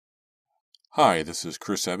Hi, this is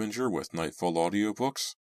Chris Ebinger with Nightfall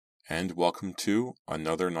Audiobooks, and welcome to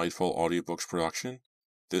another Nightfall Audiobooks production.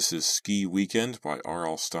 This is Ski Weekend by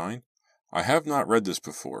R.L. Stine. I have not read this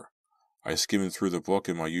before. I skimmed through the book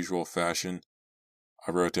in my usual fashion.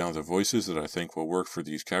 I wrote down the voices that I think will work for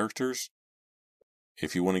these characters.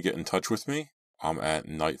 If you want to get in touch with me, I'm at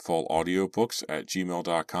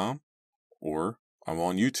nightfallaudiobooks@gmail.com, or I'm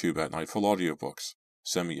on YouTube at Nightfall Audiobooks.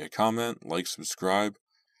 Send me a comment, like, subscribe.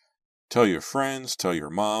 Tell your friends, tell your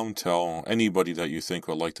mom, tell anybody that you think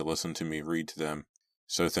would like to listen to me read to them.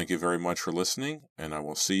 So thank you very much for listening, and I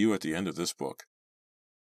will see you at the end of this book.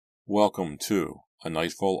 Welcome to a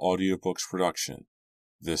Nightfall Audiobooks production.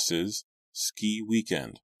 This is Ski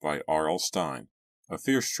Weekend by R.L. Stine, a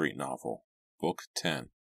Fear Street novel, Book 10.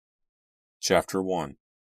 Chapter 1.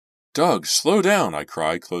 "Doug, slow down!" I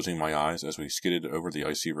cried, closing my eyes as we skidded over the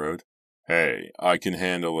icy road. "Hey, I can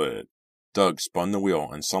handle it." Doug spun the wheel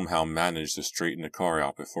and somehow managed to straighten the car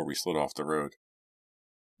out before we slid off the road.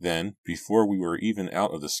 Then, before we were even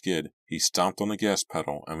out of the skid, he stomped on the gas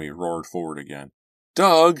pedal and we roared forward again.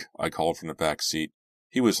 "Doug!" I called from the back seat.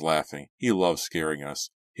 He was laughing. He loved scaring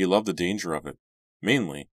us. He loved the danger of it.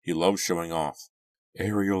 Mainly, he loved showing off.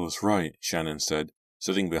 "Ariel is right," Shannon said,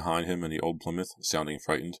 sitting behind him in the old Plymouth, sounding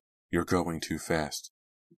frightened. "You're going too fast.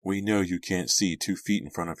 We know you can't see 2 feet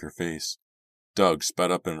in front of your face." Doug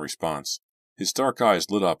sped up in response. His dark eyes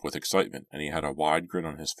lit up with excitement, and he had a wide grin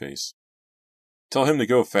on his face. "Tell him to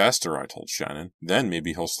go faster," I told Shannon. "Then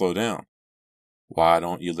maybe he'll slow down." "Why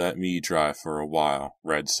don't you let me drive for a while?"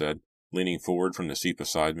 Red said, leaning forward from the seat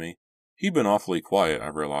beside me. He'd been awfully quiet, I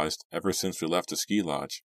realized, ever since we left the ski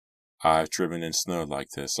lodge. I've driven in snow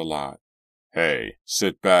like this a lot. "Hey,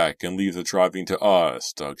 sit back and leave the driving to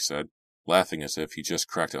us," Doug said, laughing as if he just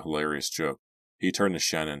cracked a hilarious joke. He turned to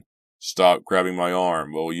Shannon. "Stop grabbing my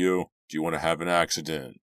arm, will you? Do you want to have an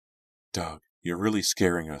accident?" "Doug, you're really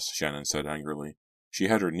scaring us," Shannon said angrily. She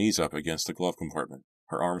had her knees up against the glove compartment,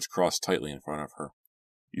 her arms crossed tightly in front of her.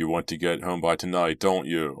 "You want to get home by tonight, don't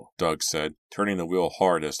you?" Doug said, turning the wheel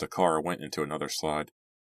hard as the car went into another slide.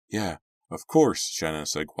 "Yeah, of course," Shannon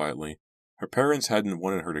said quietly. Her parents hadn't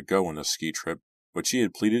wanted her to go on this ski trip, but she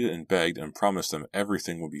had pleaded and begged and promised them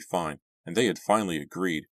everything would be fine, and they had finally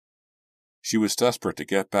agreed. She was desperate to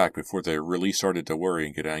get back before they really started to worry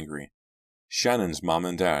and get angry. Shannon's mom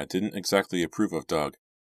and dad didn't exactly approve of Doug,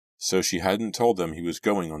 so she hadn't told them he was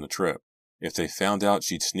going on the trip. If they found out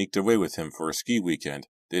she'd sneaked away with him for a ski weekend,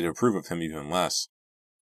 they'd approve of him even less.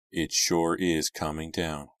 "It sure is coming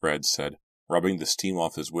down," Red said, rubbing the steam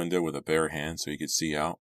off his window with a bare hand so he could see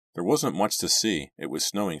out. There wasn't much to see. It was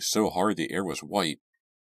snowing so hard the air was white.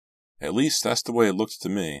 At least that's the way it looked to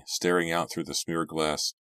me, staring out through the smeared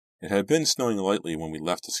glass. It had been snowing lightly when we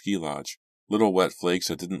left the ski lodge, little wet flakes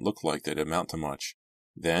that didn't look like they'd amount to much.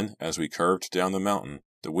 Then, as we curved down the mountain,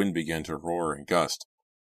 the wind began to roar and gust,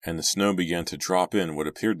 and the snow began to drop in what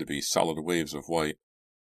appeared to be solid waves of white.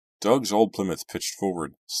 Doug's old Plymouth pitched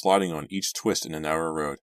forward, sliding on each twist in the narrow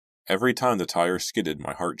road. Every time the tires skidded,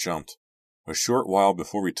 my heart jumped. A short while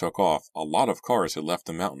before we took off, a lot of cars had left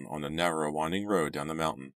the mountain on the narrow, winding road down the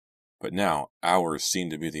mountain, but now ours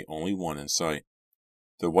seemed to be the only one in sight.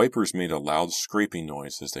 The wipers made a loud scraping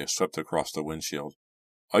noise as they swept across the windshield.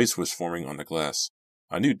 Ice was forming on the glass.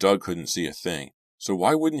 I knew Doug couldn't see a thing, so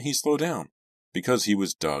why wouldn't he slow down? Because he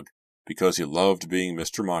was Doug. Because he loved being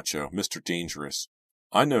Mr. Macho, Mr. Dangerous.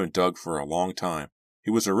 I'd known Doug for a long time.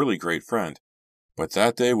 He was a really great friend. But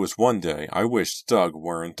that day was one day I wished Doug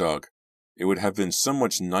weren't Doug. It would have been so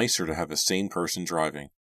much nicer to have a sane person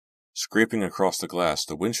driving. Scraping across the glass,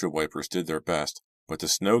 the windshield wipers did their best, but the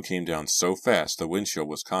snow came down so fast the windshield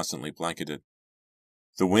was constantly blanketed.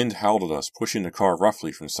 The wind howled at us, pushing the car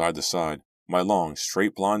roughly from side to side. My long,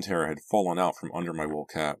 straight blonde hair had fallen out from under my wool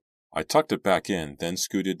cap. I tucked it back in, then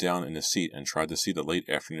scooted down in the seat and tried to see the late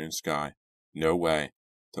afternoon sky. No way.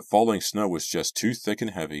 The falling snow was just too thick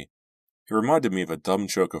and heavy. It reminded me of a dumb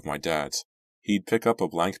joke of my dad's. He'd pick up a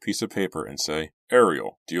blank piece of paper and say,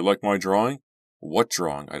 "Ariel, do you like my drawing?" "What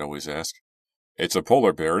drawing?" I'd always ask. "It's a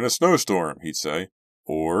polar bear in a snowstorm," he'd say.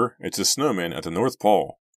 Or, "It's a snowman at the North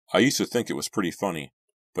Pole." I used to think it was pretty funny,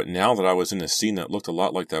 but now that I was in a scene that looked a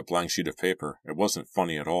lot like that blank sheet of paper, it wasn't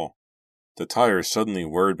funny at all. The tires suddenly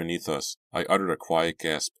whirred beneath us. I uttered a quiet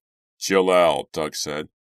gasp. "Chill out," Doug said.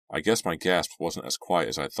 I guess my gasp wasn't as quiet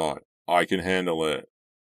as I thought. "I can handle it."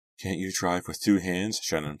 "Can't you drive with 2 hands?"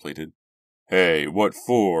 Shannon pleaded. "Hey, what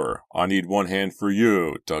for? I need 1 hand for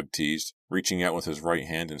you," Doug teased, reaching out with his right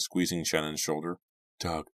hand and squeezing Shannon's shoulder.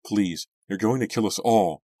 "Doug, please, you're going to kill us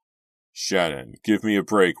all." "Shannon, give me a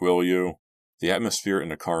break, will you?" The atmosphere in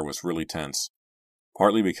the car was really tense.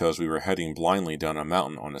 partly because we were heading blindly down a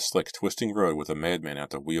mountain on a slick, twisting road with a madman at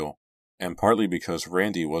the wheel, and partly because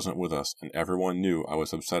Randy wasn't with us and everyone knew I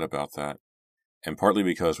was upset about that, and partly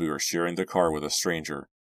because we were sharing the car with a stranger,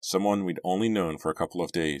 someone we'd only known for a couple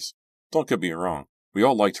of days. Don't get me wrong, we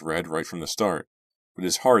all liked Red right from the start, but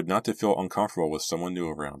it's hard not to feel uncomfortable with someone new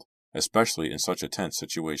around, especially in such a tense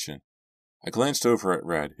situation. I glanced over at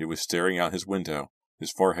Red, who was staring out his window, his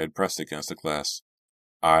forehead pressed against the glass.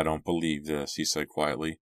 "I don't believe this," he said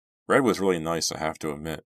quietly. Red was really nice, I have to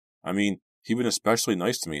admit. I mean, he'd been especially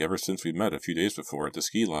nice to me ever since we met a few days before at the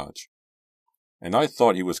ski lodge. And I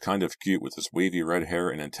thought he was kind of cute with his wavy red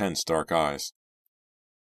hair and intense dark eyes.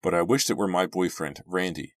 But I wished it were my boyfriend,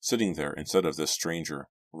 Randy, sitting there instead of this stranger,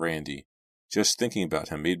 Randy. Just thinking about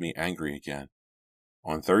him made me angry again.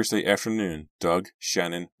 On Thursday afternoon, Doug,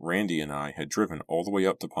 Shannon, Randy, and I had driven all the way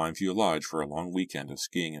up to Pineview Lodge for a long weekend of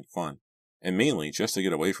skiing and fun, and mainly just to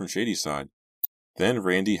get away from Shadyside. Then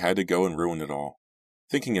Randy had to go and ruin it all.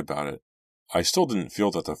 Thinking about it, I still didn't feel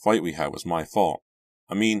that the fight we had was my fault.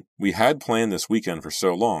 I mean, we had planned this weekend for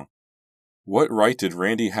so long. What right did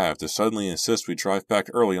Randy have to suddenly insist we drive back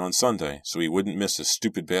early on Sunday so he wouldn't miss his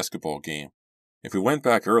stupid basketball game? If we went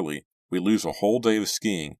back early, we'd lose a whole day of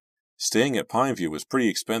skiing. Staying at Pineview was pretty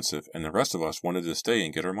expensive, and the rest of us wanted to stay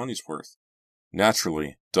and get our money's worth.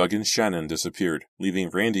 Naturally, Doug and Shannon disappeared, leaving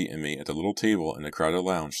Randy and me at the little table in the crowded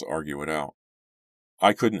lounge to argue it out.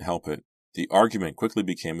 I couldn't help it. The argument quickly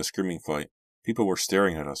became a screaming fight. People were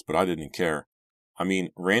staring at us, but I didn't care. I mean,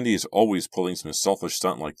 Randy is always pulling some selfish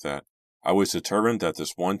stunt like that. I was determined that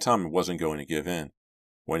this one time I wasn't going to give in.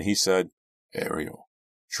 When he said, "Ariel,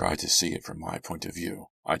 try to see it from my point of view,"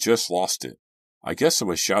 I just lost it. I guess I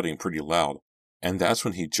was shouting pretty loud, and that's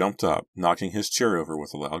when he jumped up, knocking his chair over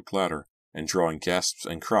with a loud clatter, and drawing gasps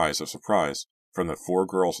and cries of surprise from the 4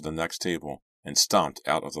 girls at the next table, and stomped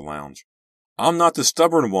out of the lounge. "I'm not the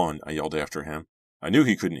stubborn one," I yelled after him. I knew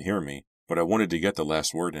he couldn't hear me, but I wanted to get the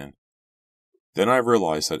last word in. Then I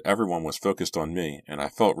realized that everyone was focused on me, and I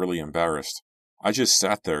felt really embarrassed. I just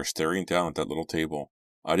sat there staring down at that little table.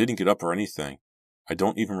 I didn't get up or anything. I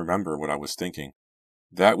don't even remember what I was thinking.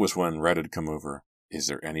 That was when Red had come over. "Is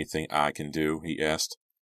there anything I can do?" he asked.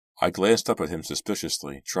 I glanced up at him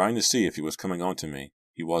suspiciously, trying to see if he was coming on to me.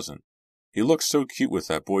 He wasn't. He looked so cute with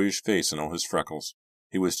that boyish face and all his freckles.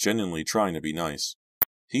 He was genuinely trying to be nice.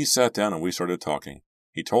 He sat down and we started talking.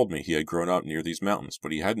 He told me he had grown up near these mountains,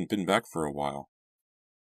 but he hadn't been back for a while.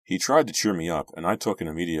 He tried to cheer me up, and I took an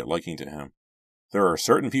immediate liking to him. There are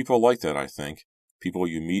certain people like that, I think. People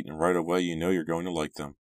you meet and right away you know you're going to like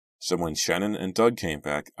them. So when Shannon and Doug came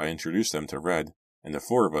back, I introduced them to Red, and the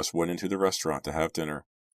 4 of us went into the restaurant to have dinner.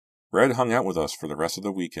 Red hung out with us for the rest of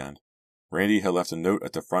the weekend. Randy had left a note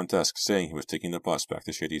at the front desk saying he was taking the bus back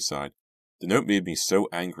to Shadyside. The note made me so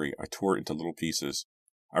angry I tore it into little pieces.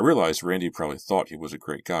 I realized Randy probably thought he was a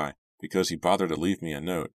great guy, because he bothered to leave me a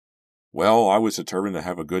note. Well, I was determined to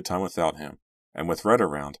have a good time without him, and with Red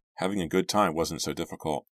around, having a good time wasn't so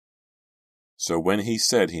difficult. So when he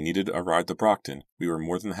said he needed a ride to Brockton, we were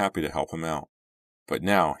more than happy to help him out. But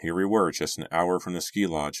now, here we were just an hour from the ski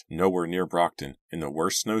lodge, nowhere near Brockton, in the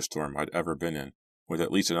worst snowstorm I'd ever been in, with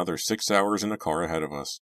at least another 6 hours in the car ahead of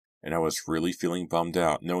us. And I was really feeling bummed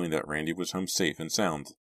out knowing that Randy was home safe and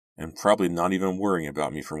sound, and probably not even worrying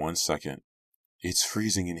about me for 1 second. "It's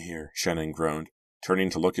freezing in here," Shannon groaned,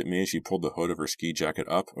 turning to look at me as she pulled the hood of her ski jacket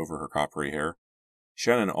up over her coppery hair.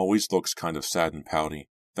 Shannon always looks kind of sad and pouty.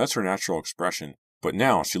 That's her natural expression, but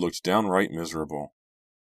now she looked downright miserable.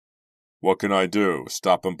 "What can I do?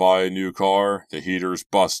 Stop and buy a new car? The heater's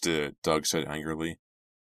busted," Doug said angrily.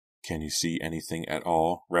 "Can you see anything at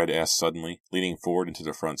all?" Red asked suddenly, leaning forward into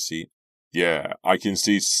the front seat. "Yeah, I can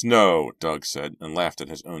see snow," Doug said, and laughed at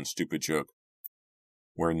his own stupid joke.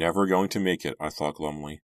 We're never going to make it, I thought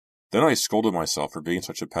glumly. Then I scolded myself for being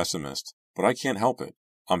such a pessimist, but I can't help it.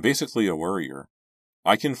 I'm basically a worrier.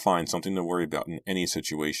 I can find something to worry about in any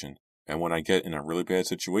situation, and when I get in a really bad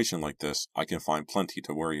situation like this, I can find plenty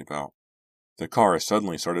to worry about. The car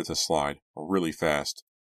suddenly started to slide, really fast.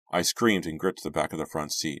 I screamed and gripped the back of the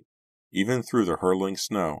front seat. Even through the hurtling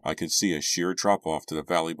snow, I could see a sheer drop-off to the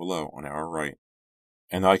valley below on our right.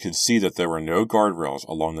 And I could see that there were no guardrails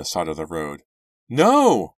along the side of the road.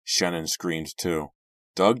 "No!" Shannon screamed too.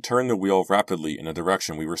 Doug turned the wheel rapidly in the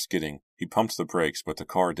direction we were skidding. He pumped the brakes, but the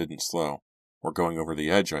car didn't slow. We're going over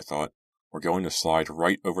the edge, I thought. We're going to slide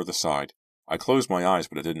right over the side. I closed my eyes,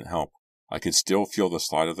 but it didn't help. I could still feel the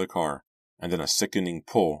slide of the car, and then a sickening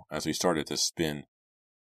pull as we started to spin.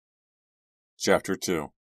 Chapter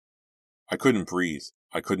 2. I couldn't breathe.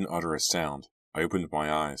 I couldn't utter a sound. I opened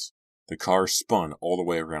my eyes. The car spun all the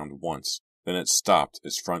way around once. Then it stopped,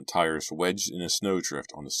 its front tires wedged in a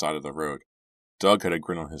snowdrift on the side of the road. Doug had a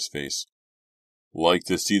grin on his face. Like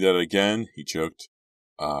to see that again? He choked.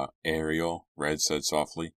 Ariel, Red said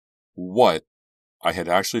softly. What? I had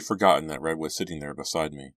actually forgotten that Red was sitting there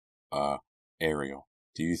beside me. Ariel,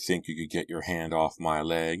 do you think you could get your hand off my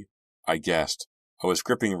leg? I guessed. I was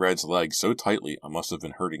gripping Red's leg so tightly I must have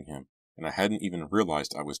been hurting him, and I hadn't even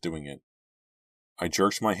realized I was doing it. I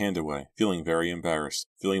jerked my hand away, feeling very embarrassed,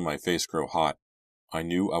 feeling my face grow hot. I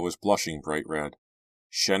knew I was blushing bright red.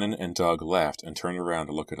 Shannon and Doug laughed and turned around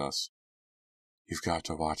to look at us. You've got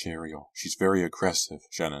to watch Ariel. She's very aggressive,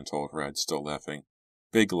 Shannon told Red, still laughing.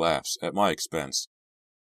 Big laughs, at my expense.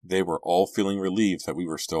 They were all feeling relieved that we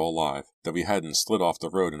were still alive, that we hadn't slid off the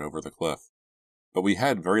road and over the cliff. But we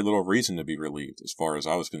had very little reason to be relieved, as far as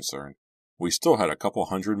I was concerned. We still had a couple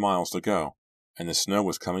 100 miles to go, and the snow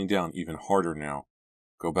was coming down even harder now.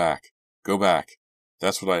 Go back. Go back.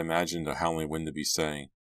 That's what I imagined a howling wind to be saying.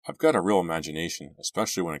 I've got a real imagination,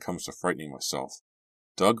 especially when it comes to frightening myself.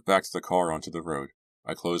 Doug backed the car onto the road.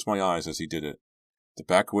 I closed my eyes as he did it. The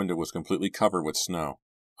back window was completely covered with snow.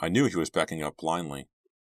 I knew he was backing up blindly.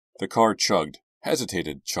 The car chugged,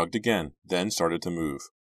 hesitated, chugged again, then started to move.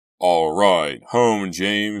 All right, home,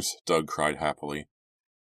 James, Doug cried happily.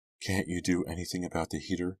 Can't you do anything about the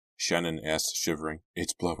heater? Shannon asked, shivering.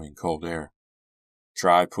 It's blowing cold air.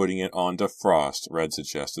 Try putting it on defrost, Red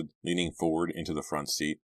suggested, leaning forward into the front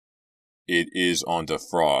seat. It is on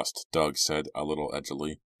defrost, Doug said, a little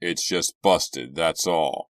edgily. It's just busted, that's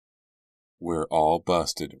all. We're all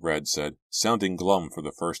busted, Red said, sounding glum for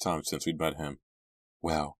the first time since we'd met him.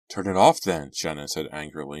 Well, turn it off then, Shannon said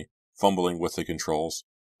angrily, fumbling with the controls.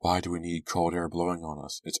 Why do we need cold air blowing on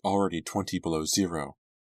us? It's already 20 below zero.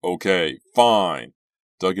 Okay, fine.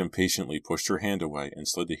 Doug impatiently pushed her hand away and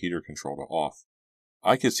slid the heater control to off.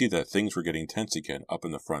 I could see that things were getting tense again up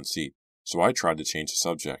in the front seat, so I tried to change the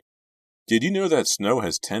subject. Did you know that snow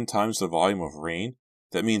has 10 times the volume of rain?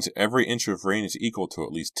 That means every inch of rain is equal to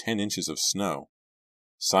at least 10 inches of snow.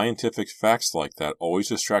 Scientific facts like that always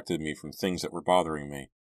distracted me from things that were bothering me,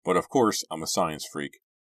 but of course I'm a science freak.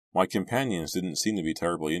 My companions didn't seem to be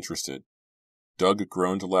terribly interested. Doug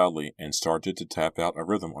groaned loudly and started to tap out a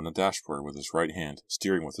rhythm on the dashboard with his right hand,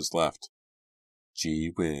 steering with his left.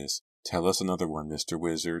 Gee whiz, tell us another one, Mr.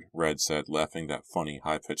 Wizard, Red said, laughing that funny,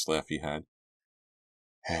 high-pitched laugh he had.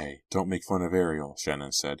 Hey, don't make fun of Ariel,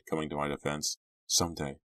 Shannon said, coming to my defense.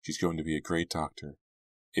 Someday, she's going to be a great doctor.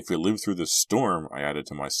 If we live through this storm, I added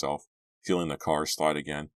to myself, feeling the car slide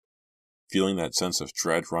again. Feeling that sense of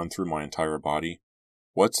dread run through my entire body.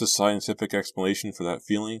 What's the scientific explanation for that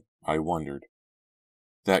feeling? I wondered.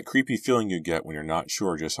 That creepy feeling you get when you're not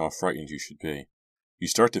sure just how frightened you should be. You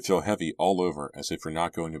start to feel heavy all over as if you're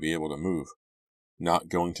not going to be able to move. Not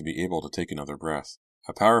going to be able to take another breath.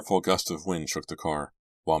 A powerful gust of wind shook the car.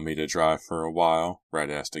 Want me to drive for a while?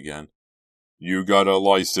 Red asked again. You got a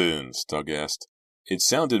license? Doug asked. It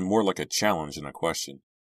sounded more like a challenge than a question.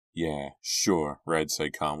 Yeah, sure, Red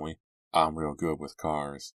said calmly. I'm real good with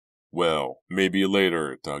cars. Well, maybe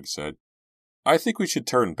later, Doug said. I think we should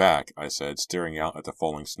turn back, I said, staring out at the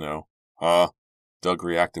falling snow. Huh? Doug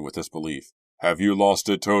reacted with disbelief. Have you lost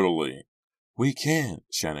it totally? We can't,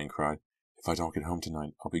 Shannon cried. If I don't get home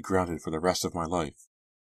tonight, I'll be grounded for the rest of my life.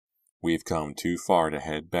 We've come too far to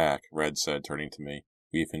head back, Red said, turning to me.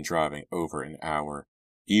 We've been driving over an hour.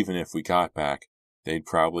 Even if we got back, they'd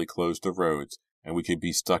probably close the roads, and we could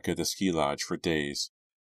be stuck at the ski lodge for days.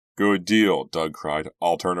 Good deal, Doug cried.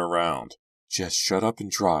 I'll turn around. Just shut up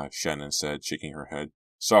and drive, Shannon said, shaking her head.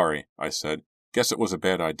 Sorry, I said. Guess it was a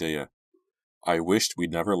bad idea. I wished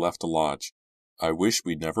we'd never left the lodge. I wished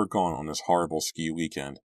we'd never gone on this horrible ski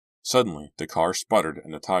weekend. Suddenly, the car sputtered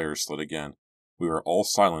and the tires slid again. We were all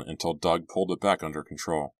silent until Doug pulled it back under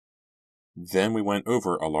control. Then we went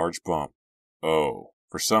over a large bump. Oh,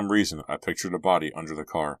 for some reason I pictured a body under the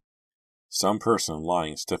car. Some person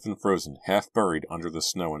lying stiff and frozen, half buried under the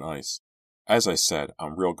snow and ice. As I said,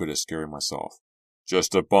 I'm real good at scaring myself.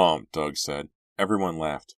 Just a bump, Doug said. Everyone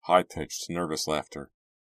laughed, high-pitched, nervous laughter.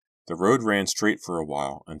 The road ran straight for a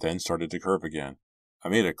while, and then started to curve again. I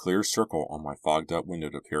made a clear circle on my fogged-up window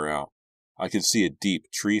to peer out. I could see a deep,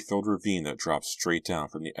 tree-filled ravine that dropped straight down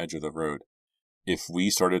from the edge of the road. If we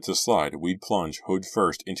started to slide, we'd plunge hood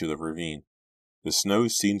first into the ravine. The snow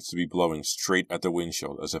seemed to be blowing straight at the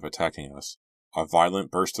windshield as if attacking us. A violent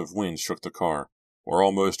burst of wind shook the car. We're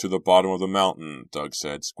almost to the bottom of the mountain, Doug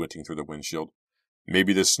said, squinting through the windshield.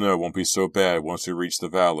 Maybe the snow won't be so bad once we reach the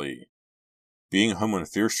valley. Being home on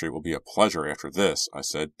Fear Street will be a pleasure after this, I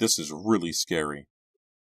said. This is really scary.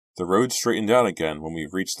 The road straightened out again when we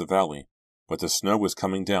reached the valley, but the snow was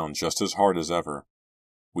coming down just as hard as ever.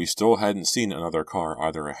 We still hadn't seen another car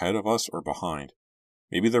either ahead of us or behind.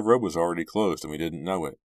 Maybe the road was already closed and we didn't know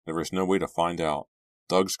it. There was no way to find out.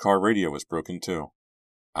 Doug's car radio was broken too.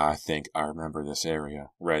 I think I remember this area,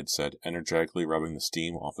 Red said, energetically rubbing the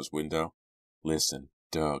steam off his window. Listen,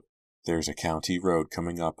 Doug, there's a county road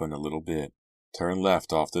coming up in a little bit. Turn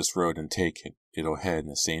left off this road and take it. It'll head in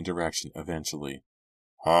the same direction eventually.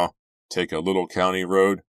 Huh? Take a little county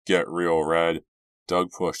road? Get real, Red.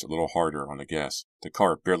 Doug pushed a little harder on the gas. The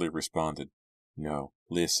car barely responded. No,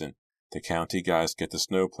 listen. The county guys get the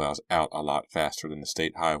snowplows out a lot faster than the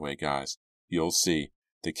state highway guys. You'll see.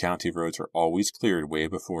 The county roads are always cleared way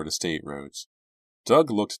before the state roads.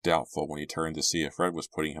 Doug looked doubtful when he turned to see if Red was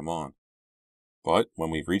putting him on. But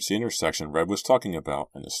when we reached the intersection Red was talking about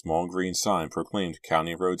and the small green sign proclaimed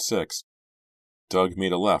County Road 6, Doug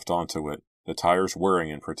made a left onto it, the tires whirring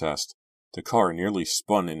in protest. The car nearly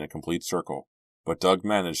spun in a complete circle, but Doug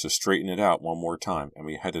managed to straighten it out one more time and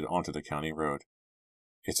we headed onto the county road.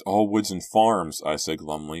 It's all woods and farms, I said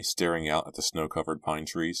glumly, staring out at the snow-covered pine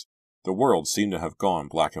trees. The world seemed to have gone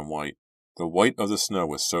black and white. The white of the snow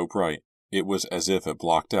was so bright, it was as if it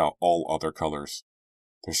blocked out all other colors.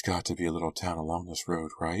 There's got to be a little town along this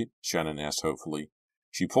road, right? Shannon asked hopefully.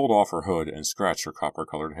 She pulled off her hood and scratched her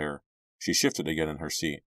copper-colored hair. She shifted again in her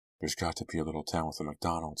seat. There's got to be a little town with a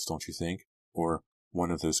McDonald's, don't you think? Or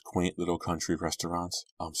one of those quaint little country restaurants.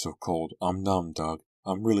 I'm so cold. I'm numb, Doug.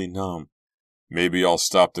 I'm really numb. Maybe I'll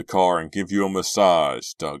stop the car and give you a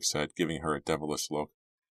massage, Doug said, giving her a devilish look.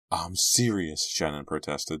 I'm serious, Shannon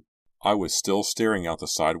protested. I was still staring out the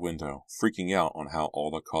side window, freaking out on how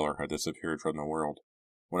all the color had disappeared from the world.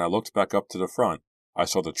 When I looked back up to the front, I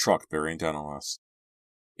saw the truck bearing down on us.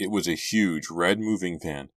 It was a huge red moving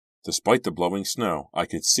van. Despite the blowing snow, I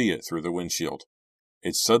could see it through the windshield.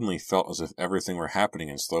 It suddenly felt as if everything were happening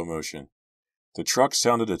in slow motion. The truck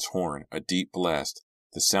sounded its horn, a deep blast,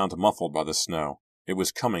 the sound muffled by the snow. It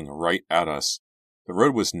was coming right at us. The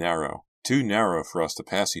road was narrow, too narrow for us to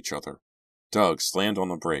pass each other. Doug slammed on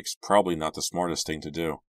the brakes, probably not the smartest thing to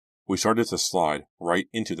do. We started to slide right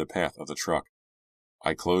into the path of the truck.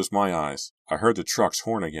 I closed my eyes. I heard the truck's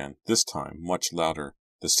horn again, this time much louder.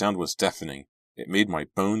 The sound was deafening. It made my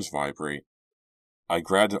bones vibrate. I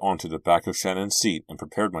grabbed onto the back of Shannon's seat and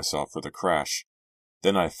prepared myself for the crash.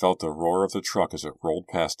 Then I felt the roar of the truck as it rolled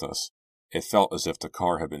past us. It felt as if the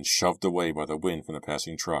car had been shoved away by the wind from the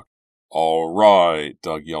passing truck. All right,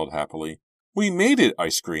 Doug yelled happily. We made it, I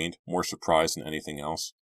screamed, more surprised than anything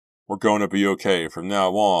else. We're going to be okay from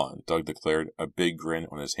now on, Doug declared, a big grin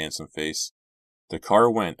on his handsome face. The car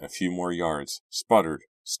went a few more yards, sputtered,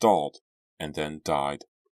 stalled, and then died.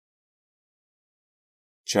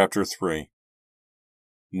 Chapter 3.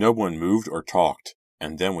 No one moved or talked,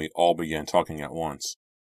 and then we all began talking at once.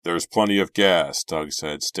 There's plenty of gas, Doug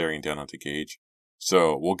said, staring down at the gauge.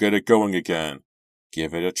 So, we'll get it going again.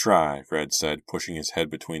 Give it a try, Red said, pushing his head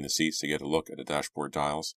between the seats to get a look at the dashboard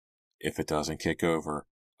dials. If it doesn't kick over,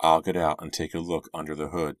 I'll get out and take a look under the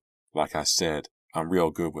hood. Like I said, I'm real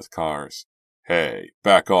good with cars. Hey,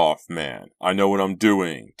 back off, man. I know what I'm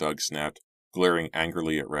doing, Doug snapped, glaring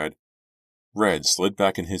angrily at Red. Red slid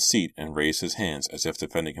back in his seat and raised his hands as if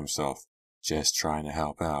defending himself. Just trying to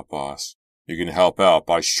help out, boss. You can help out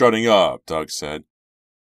by shutting up, Doug said.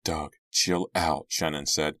 Doug, chill out, Shannon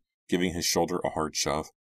said, giving his shoulder a hard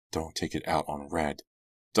shove. Don't take it out on Red.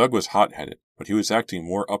 Doug was hot-headed, but he was acting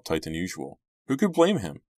more uptight than usual. Who could blame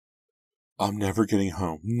him? I'm never getting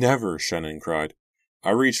home. Never, Shannon cried. I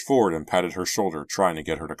reached forward and patted her shoulder, trying to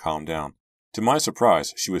get her to calm down. To my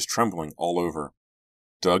surprise, she was trembling all over.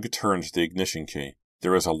 Doug turned the ignition key.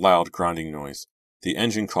 There was a loud grinding noise. The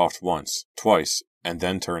engine coughed once, twice, and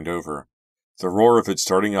then turned over. The roar of it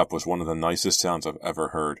starting up was one of the nicest sounds I've ever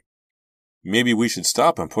heard. Maybe we should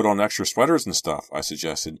stop and put on extra sweaters and stuff, I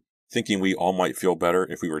suggested, thinking we all might feel better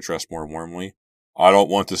if we were dressed more warmly. I don't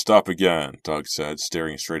want to stop again, Doug said,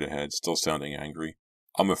 staring straight ahead, still sounding angry.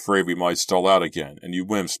 I'm afraid we might stall out again, and you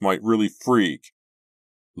wimps might really freak.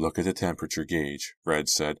 Look at the temperature gauge, Red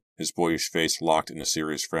said, his boyish face locked in a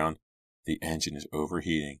serious frown. The engine is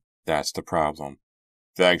overheating. That's the problem.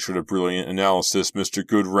 Thanks for the brilliant analysis, Mr.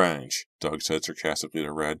 Goodwrench, Doug said sarcastically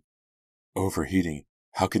to Red. Overheating?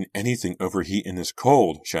 How can anything overheat in this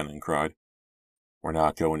cold? Shannon cried. We're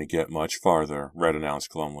not going to get much farther, Red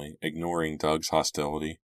announced glumly, ignoring Doug's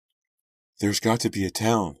hostility. There's got to be a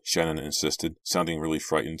town, Shannon insisted, sounding really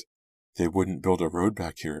frightened. They wouldn't build a road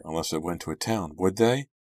back here unless it went to a town, would they?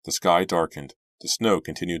 The sky darkened. The snow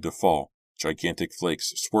continued to fall, gigantic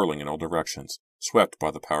flakes swirling in all directions, swept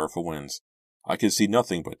by the powerful winds. I could see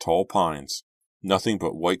nothing but tall pines, nothing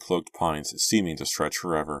but white-cloaked pines seeming to stretch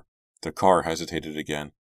forever. The car hesitated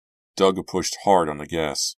again. Doug pushed hard on the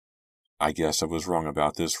gas. I guess I was wrong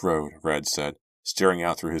about this road, Red said, staring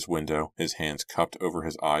out through his window, his hands cupped over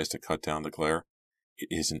his eyes to cut down the glare. It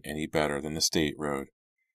isn't any better than the state road.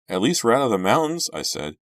 At least we're out of the mountains, I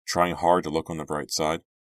said, trying hard to look on the bright side.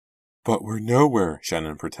 But we're nowhere,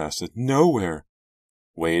 Shannon protested. Nowhere.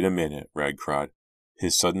 Wait a minute, Red cried.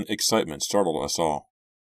 His sudden excitement startled us all.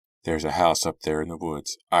 There's a house up there in the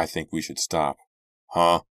woods. I think we should stop.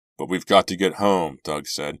 Huh? But we've got to get home, Doug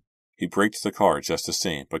said. He braked the car just the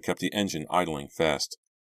same, but kept the engine idling fast.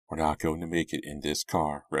 We're not going to make it in this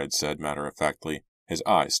car, Red said matter-of-factly, his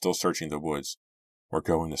eyes still searching the woods. We're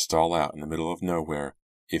going to stall out in the middle of nowhere.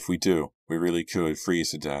 If we do, we really could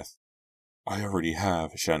freeze to death. I already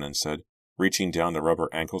have, Shannon said, reaching down the rubber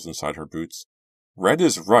ankles inside her boots. Red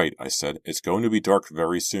is right, I said. It's going to be dark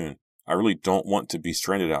very soon. I really don't want to be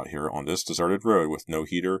stranded out here on this deserted road with no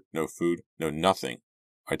heater, no food, no nothing.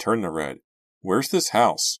 I turned to Red. Where's this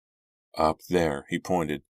house? Up there, he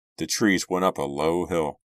pointed. The trees went up a low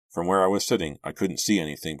hill. From where I was sitting, I couldn't see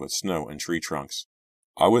anything but snow and tree trunks.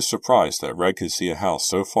 I was surprised that Red could see a house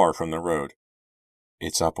so far from the road.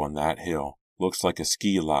 It's up on that hill. Looks like a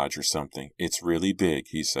ski lodge or something. It's really big,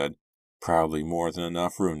 he said. Probably more than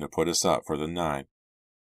enough room to put us up for the night.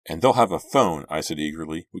 And they'll have a phone, I said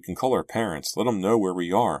eagerly. We can call our parents, let them know where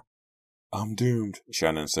we are. I'm doomed,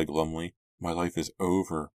 Shannon said glumly. My life is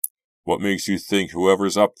over. What makes you think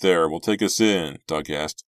whoever's up there will take us in? Doug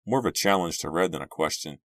asked, more of a challenge to Red than a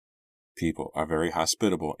question. People are very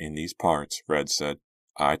hospitable in these parts, Red said.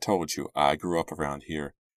 I told you I grew up around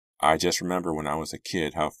here. I just remember when I was a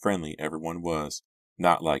kid how friendly everyone was.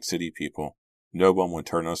 Not like city people. No one would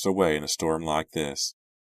turn us away in a storm like this.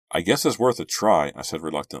 I guess it's worth a try, I said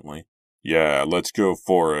reluctantly. Yeah, let's go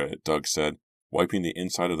for it, Doug said, wiping the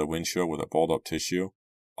inside of the windshield with a balled-up tissue.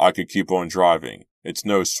 I could keep on driving. It's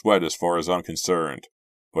no sweat as far as I'm concerned.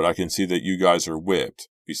 But I can see that you guys are whipped.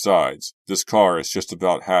 Besides, this car has just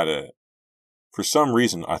about had it. For some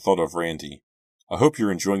reason, I thought of Randy. I hope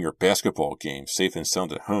you're enjoying your basketball game safe and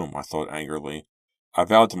sound at home, I thought angrily. I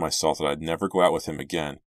vowed to myself that I'd never go out with him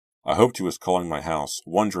again. I hoped he was calling my house,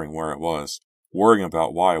 wondering where it was, worrying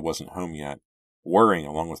about why I wasn't home yet, worrying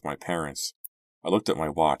along with my parents. I looked at my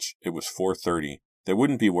watch. It was 4:30. They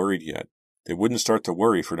wouldn't be worried yet. They wouldn't start to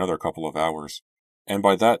worry for another couple of hours. And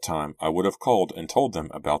by that time, I would have called and told them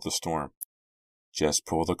about the storm. Just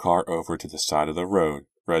pull the car over to the side of the road,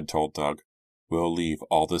 Red told Doug. We'll leave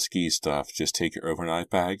all the ski stuff, just take your overnight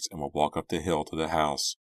bags, and we'll walk up the hill to the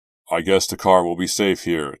house. I guess the car will be safe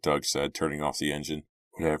here, Doug said, turning off the engine.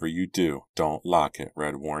 Whatever you do, don't lock it,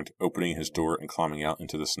 Red warned, opening his door and climbing out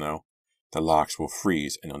into the snow. The locks will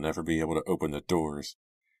freeze, and you'll never be able to open the doors.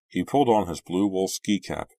 He pulled on his blue wool ski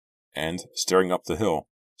cap, and, staring up the hill,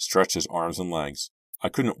 stretched his arms and legs. I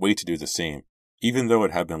couldn't wait to do the same. Even though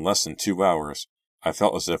it had been less than 2 hours, I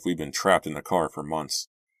felt as if we'd been trapped in the car for months.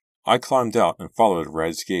 I climbed out and followed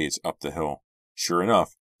Red's gaze up the hill. Sure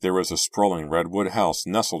enough, there was a sprawling redwood house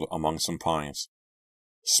nestled among some pines.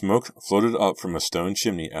 Smoke floated up from a stone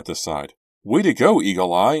chimney at the side. Way to go,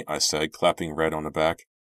 Eagle Eye, I said, clapping Red on the back.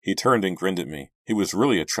 He turned and grinned at me. He was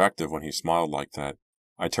really attractive when he smiled like that.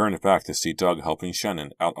 I turned back to see Doug helping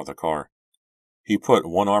Shannon out of the car. He put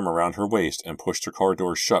one arm around her waist and pushed her car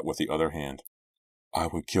door shut with the other hand. I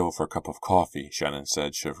would kill for a cup of coffee, Shannon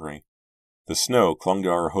said, shivering. The snow clung to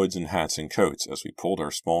our hoods and hats and coats as we pulled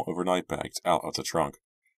our small overnight bags out of the trunk.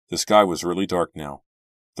 The sky was really dark now.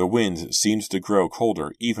 The wind seemed to grow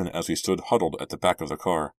colder even as we stood huddled at the back of the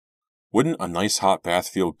car. Wouldn't a nice hot bath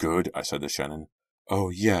feel good? I said to Shannon. Oh,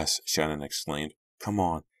 yes, Shannon exclaimed. Come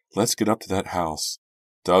on, let's get up to that house.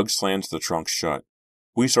 Doug slammed the trunk shut.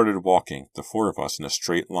 We started walking, the 4 of us in a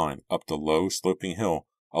straight line, up the low, sloping hill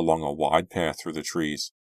along a wide path through the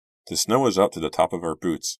trees. The snow was up to the top of our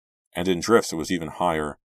boots, and in drifts it was even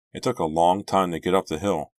higher. It took a long time to get up the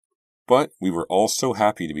hill. But we were all so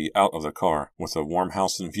happy to be out of the car, with a warm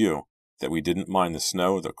house in view, that we didn't mind the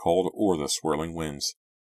snow, the cold, or the swirling winds.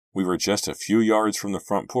 We were just a few yards from the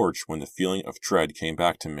front porch when the feeling of dread came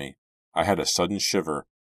back to me. I had a sudden shiver,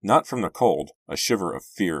 not from the cold, a shiver of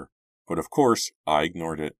fear. But of course, I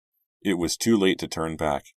ignored it. It was too late to turn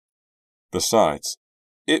back. Besides,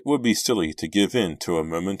 it would be silly to give in to a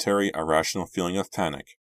momentary irrational feeling of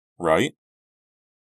panic, right?